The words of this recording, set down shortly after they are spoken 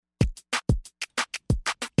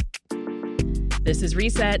This is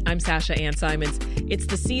Reset. I'm Sasha Ann Simons. It's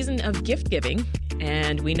the season of gift giving,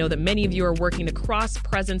 and we know that many of you are working to cross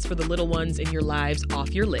presents for the little ones in your lives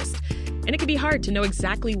off your list. And it can be hard to know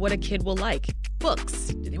exactly what a kid will like. Books?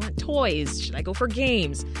 Do they want toys? Should I go for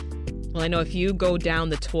games? Well, I know if you go down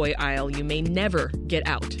the toy aisle, you may never get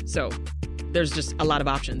out. So there's just a lot of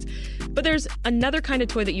options. But there's another kind of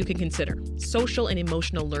toy that you can consider: social and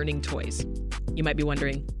emotional learning toys. You might be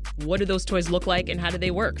wondering, what do those toys look like and how do they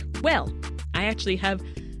work? Well, I actually have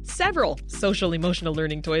several social emotional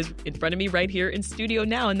learning toys in front of me right here in studio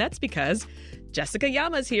now, and that's because Jessica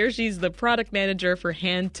Yama's here. She's the product manager for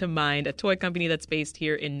Hand to Mind, a toy company that's based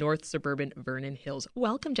here in North Suburban Vernon Hills.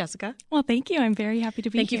 Welcome, Jessica. Well, thank you. I'm very happy to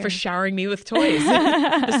be here. Thank you for showering me with toys.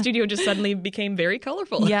 The studio just suddenly became very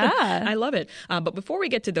colorful. Yeah. I love it. But before we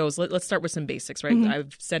get to those, let's start with some basics, right? Mm-hmm.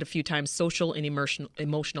 I've said a few times social and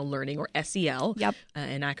emotional learning, or SEL, Yep.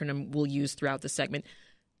 An acronym we'll use throughout the segment.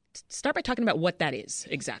 Start by talking about what that is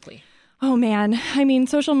exactly. Oh, man. I mean,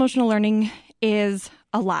 social emotional learning is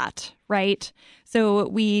a lot, right? So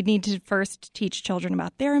we need to first teach children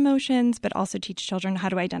about their emotions, but also teach children how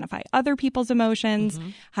to identify other people's emotions,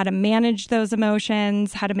 how to manage those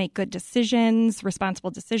emotions, how to make good decisions.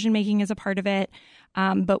 Responsible decision making is a part of it.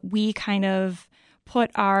 But we kind of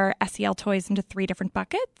put our SEL toys into 3 different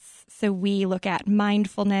buckets. So we look at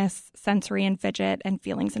mindfulness, sensory and fidget, and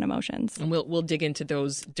feelings and emotions. And we'll dig into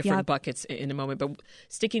those different buckets in a moment. But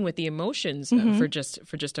sticking with the emotions for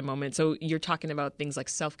just a moment. So you're talking about things like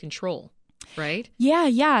self-control, right?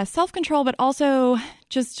 Yeah. Self-control, but also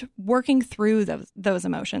just working through those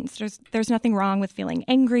emotions. There's nothing wrong with feeling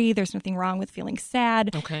angry. There's nothing wrong with feeling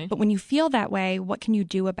sad. Okay. But when you feel that way, what can you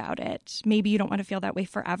do about it? Maybe you don't want to feel that way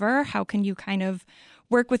forever. How can you kind of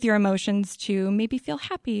work with your emotions to maybe feel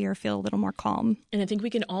happy or feel a little more calm? And I think we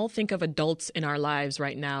can all think of adults in our lives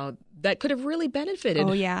right now that could have really benefited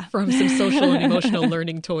from some social and emotional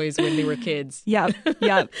learning toys when they were kids. Yep.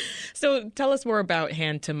 So tell us more about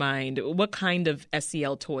Hand to Mind. What kind of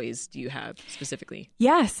SEL toys do you have specifically?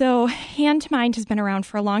 Yeah, so Hand to Mind has been around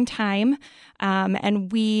for a long time,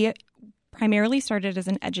 and we primarily started as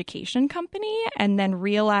an education company and then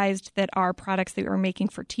realized that our products that we were making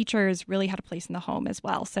for teachers really had a place in the home as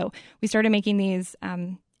well. So we started making these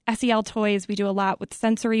SEL toys. We do a lot with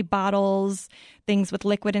sensory bottles, things with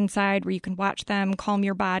liquid inside where you can watch them, calm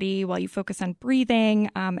your body while you focus on breathing,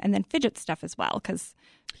 and then fidget stuff as well, because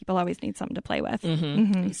people always need something to play with.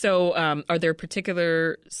 So are there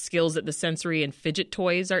particular skills that the sensory and fidget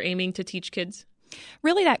toys are aiming to teach kids?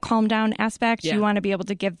 Really that calm down aspect. You want to be able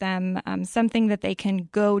to give them something that they can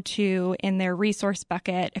go to in their resource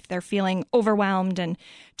bucket if they're feeling overwhelmed and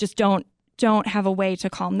just don't have a way to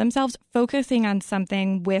calm themselves. Focusing on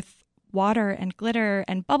something with water and glitter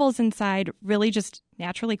and bubbles inside really just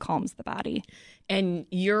naturally calms the body. And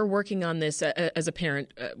you're working on this as a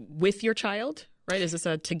parent with your child, right? Is this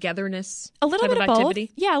a togetherness a little type bit of activity?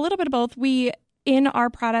 Both. Yeah, a little bit of both. In our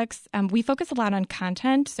products, we focus a lot on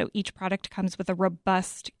content. So each product comes with a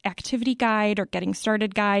robust activity guide or getting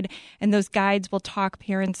started guide. And those guides will talk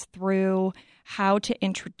parents through how to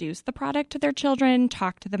introduce the product to their children,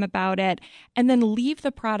 talk to them about it, and then leave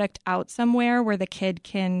the product out somewhere where the kid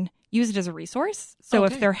can use it as a resource. So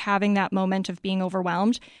if they're having that moment of being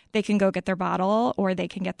overwhelmed, they can go get their bottle or they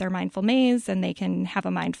can get their mindful maze and they can have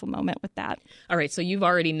a mindful moment with that. All right. So you've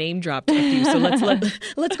already name dropped a few. So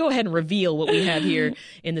let's go ahead and reveal what we have here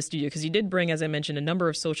in the studio, because you did bring, as I mentioned, a number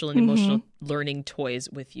of social and emotional learning toys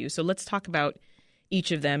with you. So let's talk about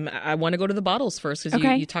each of them. I want to go to the bottles first because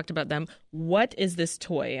you talked about them. What is this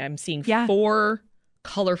toy? I'm seeing 4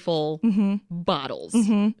 colorful bottles.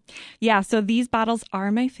 Yeah, so these bottles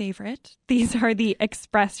are my favorite. These are the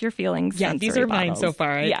Express Your Feelings sensory these are bottles. mine so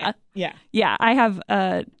far. Yeah, I have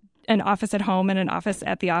an office at home and an office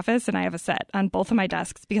at the office, and I have a set on both of my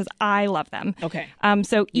desks because I love them. Okay.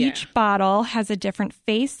 So each bottle has a different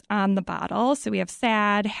face on the bottle. So we have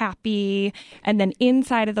sad, happy, and then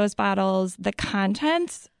inside of those bottles, the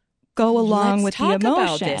contents go along with the emotion.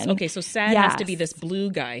 About this. Okay, so sad has to be this blue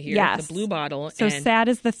guy here, the blue bottle. So sad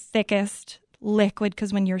is the thickest liquid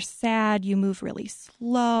because when you're sad, you move really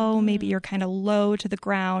slow. Maybe you're kind of low to the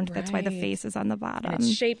ground. Right. That's why the face is on the bottom. And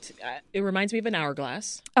it's shaped, it reminds me of an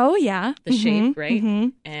hourglass. Oh, yeah. The shape,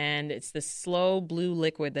 right? And it's this slow blue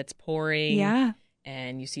liquid that's pouring. Yeah.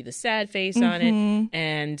 And you see the sad face on it.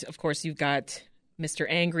 And, of course, you've got Mr.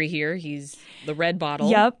 Angry here. He's the red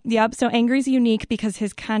bottle. Yep. So Angry's unique because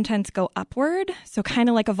his contents go upward. So kind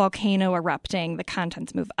of like a volcano erupting, the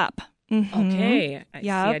contents move up. Okay.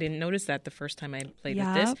 I didn't notice that the first time I played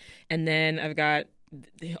with this. And then I've got,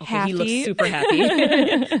 he looks super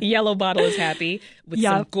happy. Yellow bottle is happy with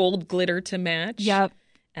some gold glitter to match. Yep.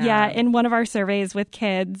 Yeah, in one of our surveys with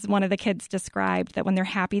kids, one of the kids described that when they're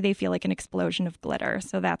happy, they feel like an explosion of glitter.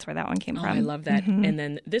 So that's where that one came from. I love that. And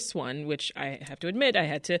then this one, which I have to admit, I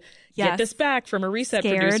had to get this back from a reset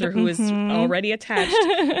producer who is already attached.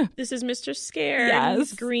 This is Mr. Scared. Yes.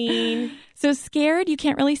 He's green. So scared, you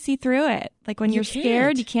can't really see through it. Like when you're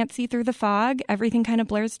scared, you can't see through the fog. Everything kind of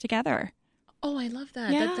blurs together. Oh, I love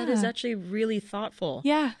that. Yeah. That is actually really thoughtful.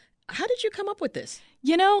 Yeah. How did you come up with this?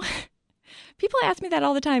 You know, people ask me that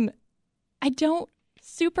all the time. I don't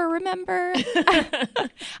super remember.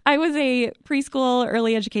 I was a preschool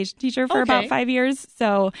early education teacher for about 5 years.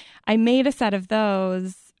 So I made a set of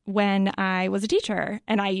those when I was a teacher.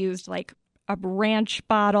 And I used like a ranch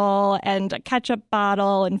bottle and a ketchup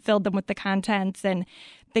bottle and filled them with the contents. And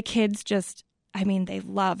the kids just, I mean, they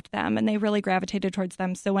loved them and they really gravitated towards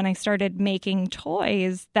them. So when I started making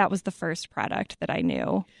toys, that was the first product that I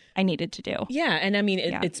knew I needed to do. Yeah. And I mean,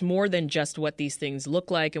 it's more than just what these things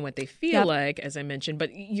look like and what they feel like, as I mentioned, but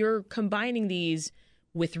you're combining these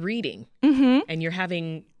with reading and you're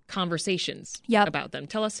having conversations about them.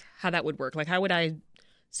 Tell us how that would work. Like, how would I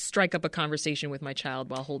strike up a conversation with my child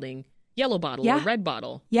while holding yellow bottle or red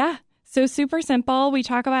bottle? Yeah. So super simple. We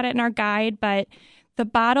talk about it in our guide, but the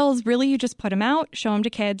bottles, really, you just put them out, show them to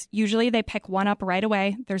kids. Usually they pick one up right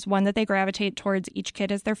away. There's one that they gravitate towards. Each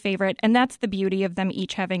kid is their favorite. And that's the beauty of them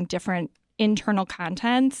each having different internal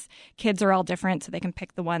contents. Kids are all different, so they can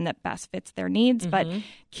pick the one that best fits their needs. But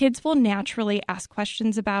kids will naturally ask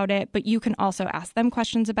questions about it, but you can also ask them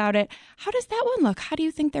questions about it. How does that one look? How do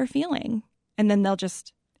you think they're feeling? And then they'll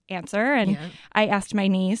just answer. And I asked my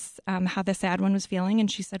niece how the sad one was feeling, and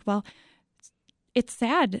she said, well, it's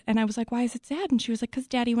sad. And I was like, why is it sad? And she was like, because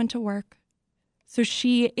Daddy went to work. So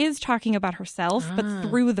she is talking about herself, but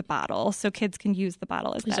through the bottle, so kids can use the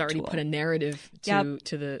bottle as that tool. She's already put a narrative to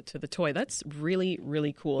the toy. That's really,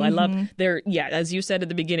 really cool. I love as you said at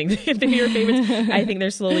the beginning, they're your favorites. I think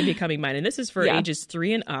they're slowly becoming mine. And this is for ages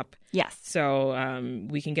 3 and up. Yes. So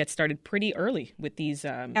we can get started pretty early with these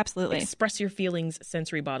absolutely express your feelings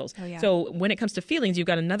sensory bottles. Oh, yeah. So when it comes to feelings, you've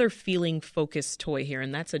got another feeling focused toy here,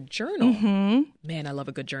 and that's a journal. Man, I love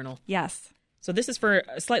a good journal. Yes. So this is for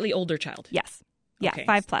a slightly older child. Yes. Yeah, okay.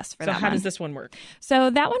 5+ for that one. So how does this one work?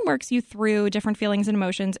 So that one works you through different feelings and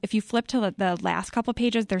emotions. If you flip to the last couple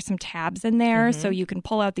pages, there's some tabs in there. So you can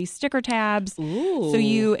pull out these sticker tabs. Ooh. So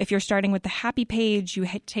if you're starting with the happy page, you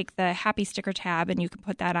take the happy sticker tab and you can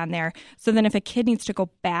put that on there. So then if a kid needs to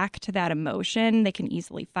go back to that emotion, they can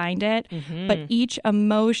easily find it. But each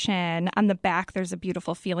emotion, on the back, there's a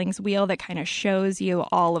beautiful feelings wheel that kind of shows you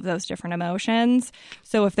all of those different emotions.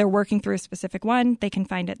 So if they're working through a specific one, they can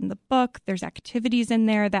find it in the book. There's activities in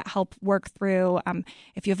there that help work through.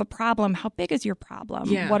 If you have a problem, how big is your problem?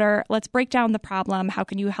 Yeah. Let's break down the problem. How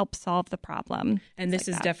can you help solve the problem? And this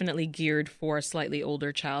is definitely geared for a slightly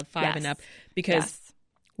older child, 5 and up, because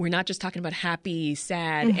we're not just talking about happy,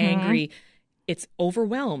 sad, angry. It's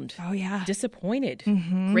overwhelmed. Oh, yeah. Disappointed,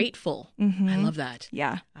 grateful. I love that.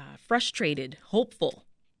 Yeah. Frustrated, hopeful,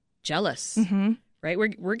 jealous. Right?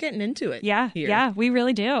 We're getting into it. Yeah. Here. Yeah, we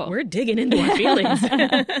really do. We're digging into our feelings.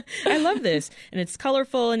 I love this. And it's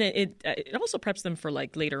colorful, and it also preps them for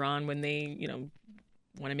like later on when they,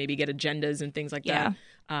 want to maybe get agendas and things like that.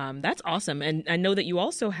 That's awesome. And I know that you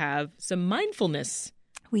also have some mindfulness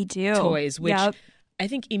toys, which I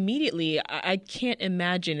think immediately I can't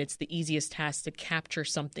imagine it's the easiest task to capture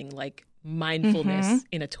something like mindfulness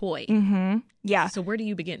in a toy. Yeah. So where do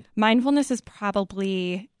you begin? Mindfulness is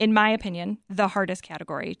probably, in my opinion, the hardest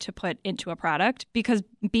category to put into a product, because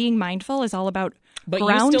being mindful is all about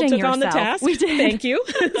grounding you still took yourself. on the task. We did. Thank you.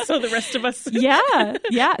 So the rest of us.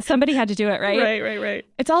 Yeah. Somebody had to do it, right? Right.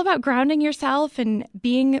 It's all about grounding yourself and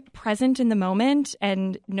being present in the moment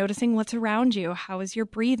and noticing what's around you. How is your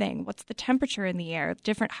breathing? What's the temperature in the air?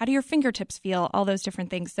 How do your fingertips feel? All those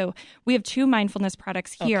different things. So we have 2 mindfulness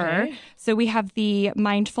products here. Okay. So we have the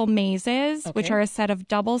Mindful Mazes, which are a set of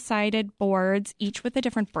double-sided boards, each with a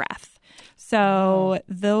different breath. So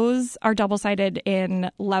those are double-sided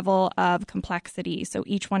in level of complexity. So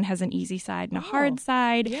each one has an easy side and a hard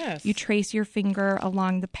side. Yes. You trace your finger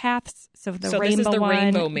along the paths. So this rainbow is the one,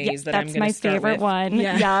 rainbow maze that I'm going to that's my favorite one.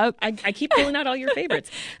 Yeah. Yep. I keep pulling out all your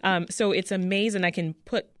favorites. So it's a maze, and I can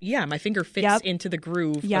put, my finger fits into the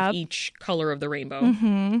groove of each color of the rainbow.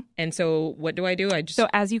 And so what do? So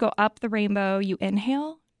as you go up the rainbow, you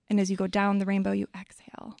inhale. And as you go down the rainbow, you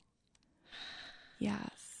exhale. Yes.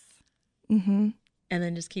 And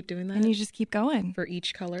then just keep doing that? And you just keep going. For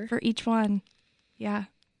each color? For each one. Yeah.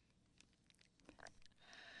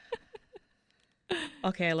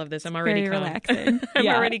 Okay, I love this. I'm already Very calm. relaxing. I'm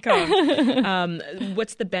Yeah. already calm.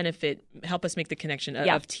 What's the benefit? Help us make the connection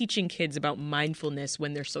Yeah. of teaching kids about mindfulness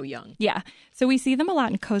when they're so young. Yeah. So we see them a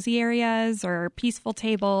lot in cozy areas or peaceful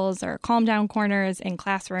tables or calm down corners in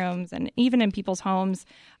classrooms and even in people's homes.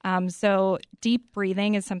 So deep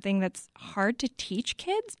breathing is something that's hard to teach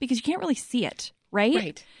kids because you can't really see it, right?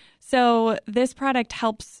 Right. So this product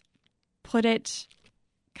helps put it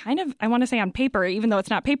kind of, I want to say on paper, even though it's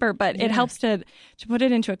not paper, but it helps to put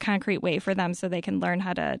it into a concrete way for them so they can learn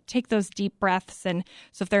how to take those deep breaths. And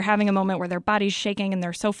so if they're having a moment where their body's shaking and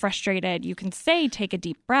they're so frustrated, you can say, take a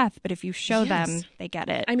deep breath. But if you show them, they get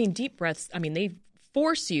it. I mean, deep breaths, they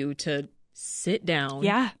force you to sit down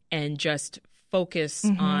and just focus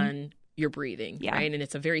on your breathing, right? And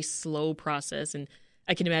it's a very slow process. And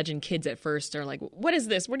I can imagine kids at first are like, what is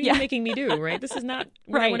this? What are you making me do, right? This is not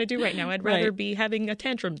what I want to do right now. I'd rather be having a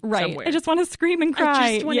tantrum somewhere. I just want to scream and cry.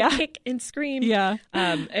 I just want to kick and scream. Yeah.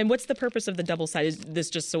 And what's the purpose of the double side? Is this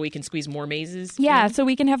just so we can squeeze more mazes? Yeah, so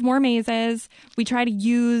we can have more mazes. We try to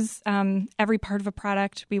use every part of a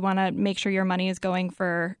product. We want to make sure your money is going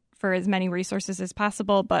for as many resources as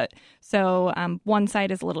possible. But so one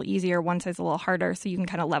side is a little easier, one side's a little harder. So you can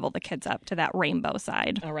kind of level the kids up to that rainbow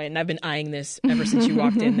side. All right. And I've been eyeing this ever since you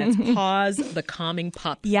walked in. That's Paws the Calming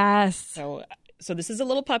Pup. Yes. So this is a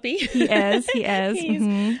little puppy. He is. He's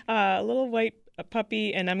a little white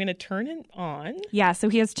puppy, and I'm going to turn it on. Yeah. So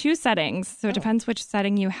he has two settings. So it depends which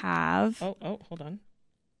setting you have. Oh, hold on.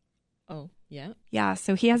 Oh, yeah. Yeah,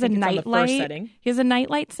 so he has a night light. Setting. He has a night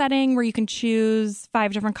light setting where you can choose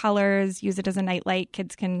 5 different colors, use it as a night light.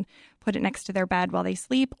 Kids can put it next to their bed while they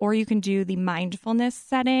sleep, or you can do the mindfulness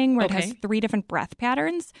setting where it has 3 different breath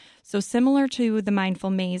patterns. So similar to the mindful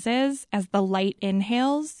mazes, as the light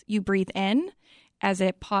inhales, you breathe in. As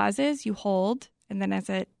it pauses, you hold, and then as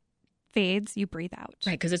it fades, you breathe out.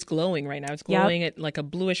 Right, because it's glowing right now. It's glowing at like a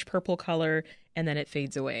bluish purple color, and then it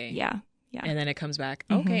fades away. Yeah. And then it comes back.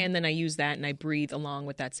 Okay, and then I use that and I breathe along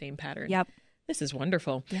with that same pattern. Yep. This is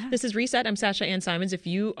wonderful. Yeah. This is Reset. I'm Sasha Ann Simons. If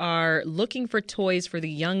you are looking for toys for the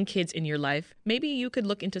young kids in your life, maybe you could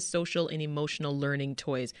look into social and emotional learning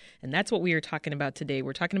toys. And that's what we are talking about today.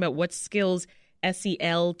 We're talking about what skills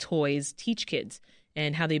SEL toys teach kids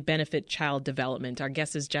and how they benefit child development. Our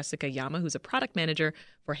guest is Jessica Yama, who's a product manager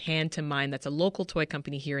for Hand to Mind. That's a local toy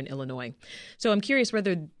company here in Illinois. So I'm curious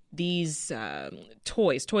whether these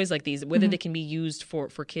toys like these, whether they can be used for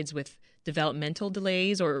kids with developmental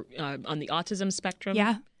delays or on the autism spectrum.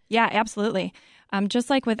 Yeah, absolutely. Just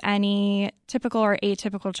like with any typical or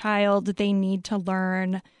atypical child, they need to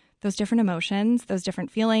learn those different emotions, those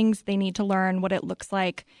different feelings. They need to learn what it looks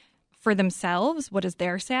like for themselves. What does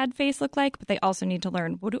their sad face look like? But they also need to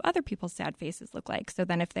learn, what do other people's sad faces look like? So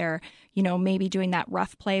then if they're, maybe doing that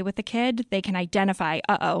rough play with the kid, they can identify,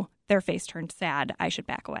 their face turned sad. I should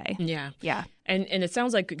back away. Yeah. Yeah. And it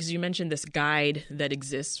sounds like, because you mentioned this guide that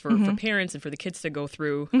exists for parents and for the kids to go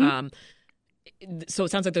through. So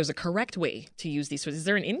it sounds like there's a correct way to use these. So is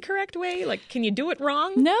there an incorrect way? Like, can you do it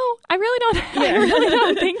wrong? No, I really don't. I really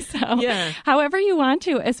don't think so. Yeah. However you want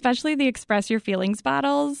to, especially the Express Your Feelings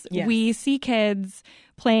bottles. Yes. We see kids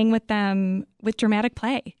playing with them with dramatic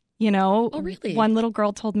play. Oh, really? One little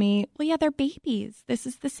girl told me, well, yeah, they're babies. This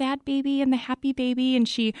is the sad baby and the happy baby. And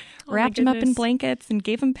she wrapped him up in blankets and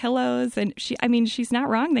gave him pillows. And she's not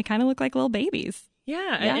wrong. They kind of look like little babies.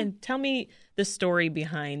 Yeah. And tell me the story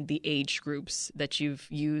behind the age groups that you've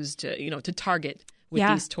used to target with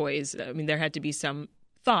these toys. I mean, there had to be some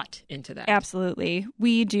thought into that. Absolutely.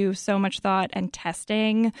 We do so much thought and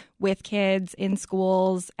testing with kids in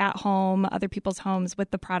schools, at home, other people's homes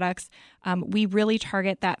with the products. We really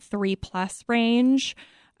target that 3+ range.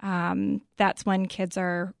 That's when kids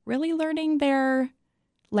are really learning their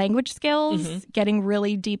language skills, getting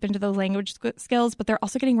really deep into those language skills, but they're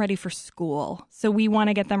also getting ready for school. So we want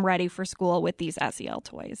to get them ready for school with these SEL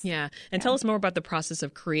toys. Yeah. And tell us more about the process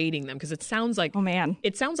of creating them, because it sounds like,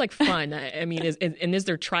 it sounds like fun. I mean, is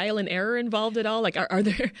there trial and error involved at all? Like, are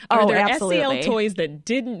there absolutely. SEL toys that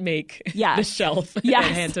didn't make the shelf at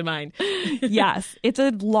Hand to Mind? Yes. It's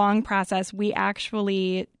a long process. We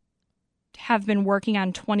actually have been working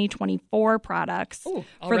on 2024 products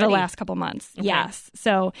for the last couple months. Okay. Yes.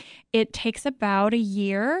 So it takes about a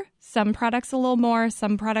year. Some products a little more,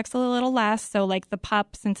 some products a little less. So like the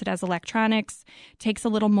pup, since it has electronics, takes a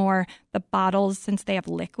little more. The bottles, since they have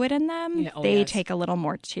liquid in them, they take a little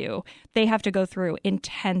more too. They have to go through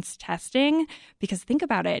intense testing because think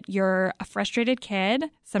about it. You're a frustrated kid.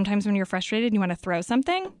 Sometimes when you're frustrated, you want to throw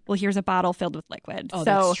something. Well, here's a bottle filled with liquid. Oh,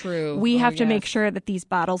 so that's true. We have to make sure that these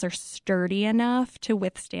bottles are sturdy enough to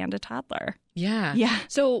withstand a toddler. Yeah. Yeah.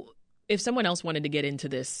 So if someone else wanted to get into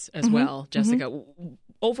this as well, Jessica,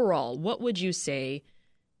 overall, what would you say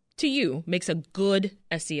to you makes a good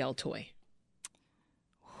SEL toy?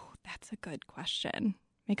 That's a good question.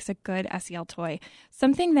 Makes a good SEL toy.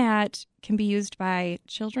 Something that can be used by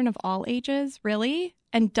children of all ages, really,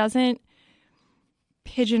 and doesn't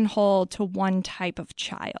pigeonhole to one type of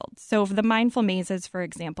child. So for the mindful mazes, for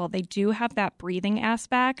example, they do have that breathing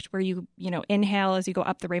aspect where you inhale as you go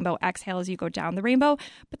up the rainbow, exhale as you go down the rainbow,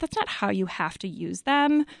 but that's not how you have to use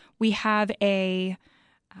them. We have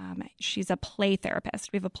she's a play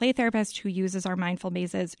therapist. We have a play therapist who uses our mindful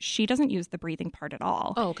mazes. She doesn't use the breathing part at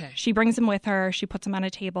all. Oh, okay. She brings them with her. She puts them on a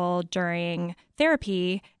table during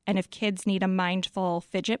therapy. And if kids need a mindful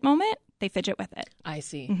fidget moment, they fidget with it. I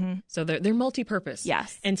see. So they're multi-purpose.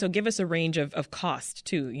 Yes. And so give us a range of cost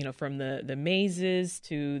too, from the mazes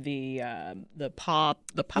to the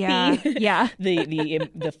puppy, Yeah.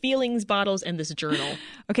 the feelings bottles, and this journal.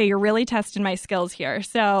 Okay, you're really testing my skills here.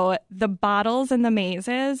 So the bottles and the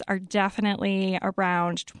mazes are definitely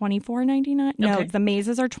around $24.99. No, Okay. the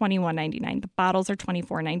mazes are $21.99. The bottles are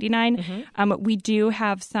 $24.99. We do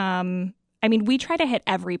have some. We try to hit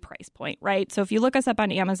every price point, right? So if you look us up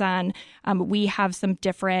on Amazon, we have some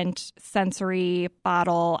different sensory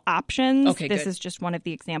bottle options. Okay, this good. is just one of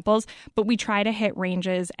the examples. But we try to hit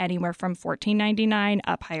ranges anywhere from $14.99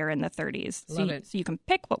 up higher in the 30s. Love it. So you can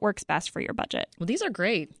pick what works best for your budget. Well, these are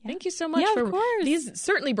great. Thank you so much Yeah, for of course. these.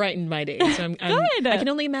 Certainly brightened my day. So Good. I can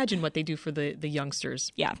only imagine what they do for the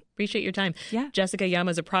youngsters. Yeah. Appreciate your time. Yeah. Jessica Yama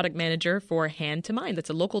is a product manager for Hand to Mind. That's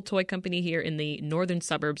a local toy company here in the northern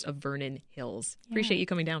suburbs of Vernon Hills. Appreciate you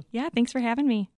coming down. Yeah, thanks for having me.